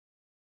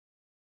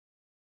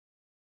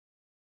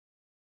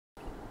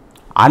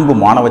அன்பு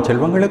மாணவ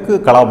செல்வங்களுக்கு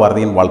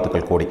கலாபாரதியின்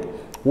வாழ்த்துக்கள் கோடி.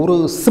 ஒரு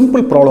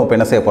சிம்பிள் ப்ராப்ளம் இப்போ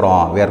என்ன செய்ய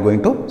போகிறோம், we are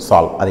going to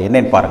solve. அது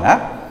என்னன்னு பாருங்கள்.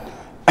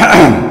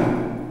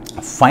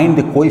 Find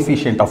the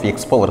coefficient of x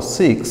power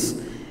 6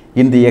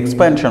 in the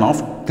expansion of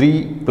 3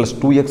 plus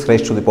 2x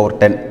raised to the power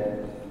 10.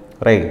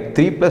 Right,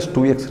 3 plus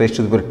 2x raised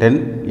to the power 10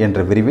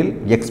 என்ற விரிவில்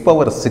x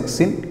power 6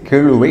 இன்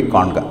கெழுவை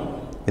காண்க.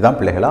 இதான்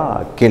பிள்ளைகளா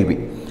கேள்வி.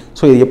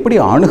 ஸோ இது எப்படி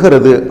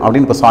அணுகிறது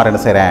அப்படின்னு இப்போ சார்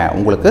என்ன செய்கிறேன்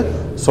உங்களுக்கு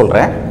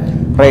சொல்கிறேன்.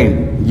 ரைட்,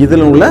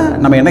 இதில் உள்ள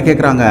நம்ம என்ன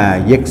கேட்குறாங்க,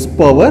 எக்ஸ்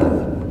பவர்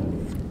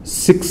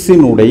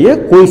 6-இனுடைய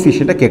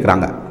கோஎஃபிஷியண்ட்டை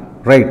கேட்குறாங்க.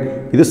 ரைட்,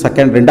 இது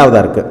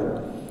ரெண்டாவதாக இருக்குது.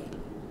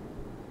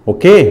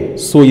 ஓகே,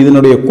 ஸோ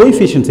இதனுடைய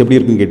கோஎஃபிஷியன்ட்ஸ் எப்படி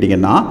இருக்குன்னு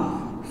கேட்டிங்கன்னா,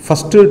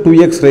 first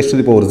 2x raised to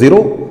the power 0,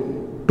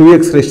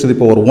 2x raised to the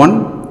power 1,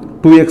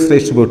 2x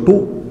raised to the power 2.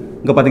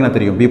 இங்கே பார்த்தீங்கன்னா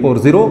தெரியும் b power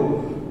 0,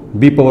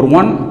 b power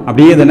 1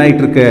 அப்படியே இது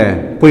ஆகிட்டு இருக்கு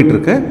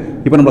போயிட்டுருக்கு.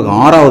 இப்போ நம்மளுக்கு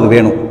ஆறாவது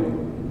வேணும்.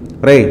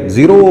 ரைட்,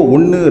 0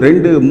 1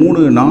 2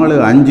 3 4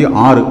 5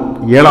 6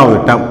 7வது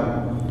டேர்ம்.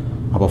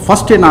 அப்போ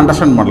ஃபர்ஸ்ட் என்ன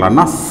அண்டர்ஸ்டாண்ட்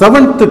பண்ணலாம்னா,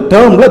 7th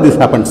டேர்மில் this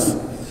happens.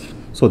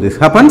 So this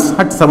happens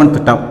at 7th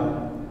term.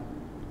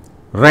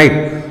 Right,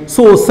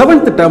 so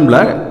 7th டேர்மில்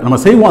நம்ம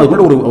செய்வோம். அதுக்கு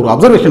முன்னாடி ஒரு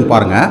அப்சர்வேஷன்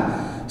பாருங்கள்.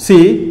 சி,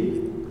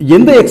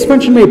 எந்த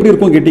எக்ஸ்பென்ஷனுமே எப்படி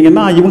இருக்கும்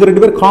கேட்டிங்கன்னா, இவங்க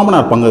ரெண்டு பேர் காமனாக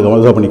இருப்பாங்க.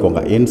 அப்சர்வ்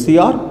பண்ணிக்கோங்க,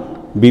 NCR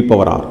b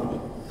power r.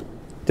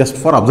 Just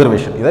for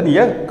observation, இதை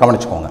நீங்கள்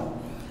கவனிச்சுக்கோங்க.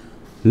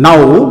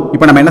 நவ்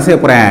இப்போ நம்ம என்ன செய்ய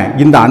போகிறேன்,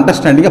 இந்த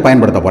அண்டர்ஸ்டாண்டிங்கை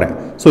பயன்படுத்த போகிறேன்.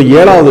 ஸோ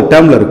 7வது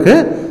டேர்மில்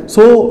இருக்குது.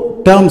 ஸோ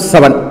டேர்ம்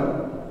 7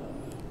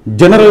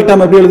 ஜெனரல்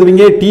டேர்ம் எப்படி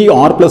எழுதுவீங்க, t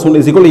r plus 1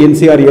 is equal to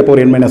NCR a power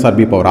n minus r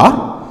b power r.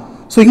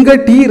 So இங்கே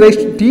t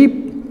raised to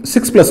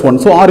 6 plus 1,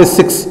 so r is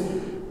 6.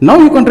 Now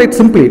you can write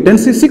simply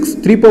 10c6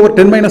 3 power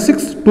 10 minus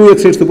 6 2x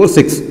raised to the power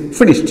 6.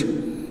 Finished.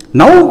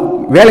 Now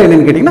வேலை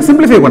என்னன்னு கேட்டிங்கன்னா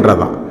simplify பண்ணுறது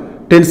தான்.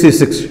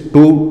 10c6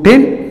 2 10,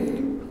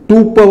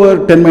 2 power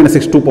 10 minus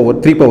 6 2 power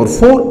 3 power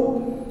 4.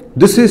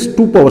 This is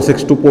 2 power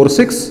 6 2 power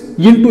 6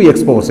 into x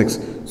power 6.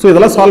 So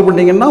இதெல்லாம் solve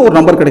பண்ணிங்கன்னா ஒரு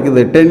number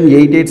கிடைக்குது,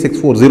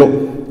 10,88640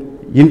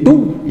 into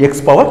x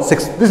power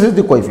 6. This is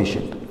the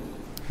coefficient.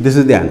 This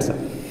is the answer.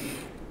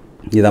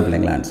 இதுதான்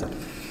பிள்ளைங்களா answer.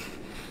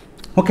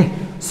 Okay,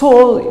 so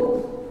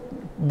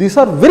these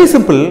are very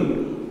simple.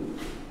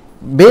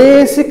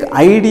 Basic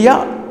idea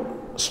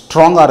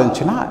ஸ்ட்ராங்காக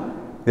இருந்துச்சுன்னா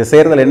இதை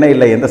செய்கிறதுல என்ன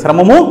இல்லை, எந்த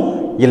சிரமமும்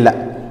இல்லை.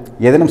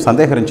 ஏதேனும்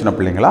சந்தேகம் இருந்துச்சுன்னா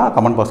பிள்ளைங்களா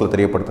கமெண்ட் பாக்ஸில்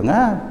தெரியப்படுத்துங்க.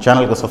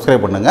 சேனலுக்கு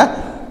சப்ஸ்கிரைப் பண்ணுங்கள்.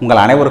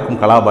 உங்கள் அனைவருக்கும்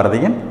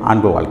கலாபாரதியின்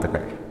அன்பு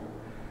வாழ்த்துக்கள்.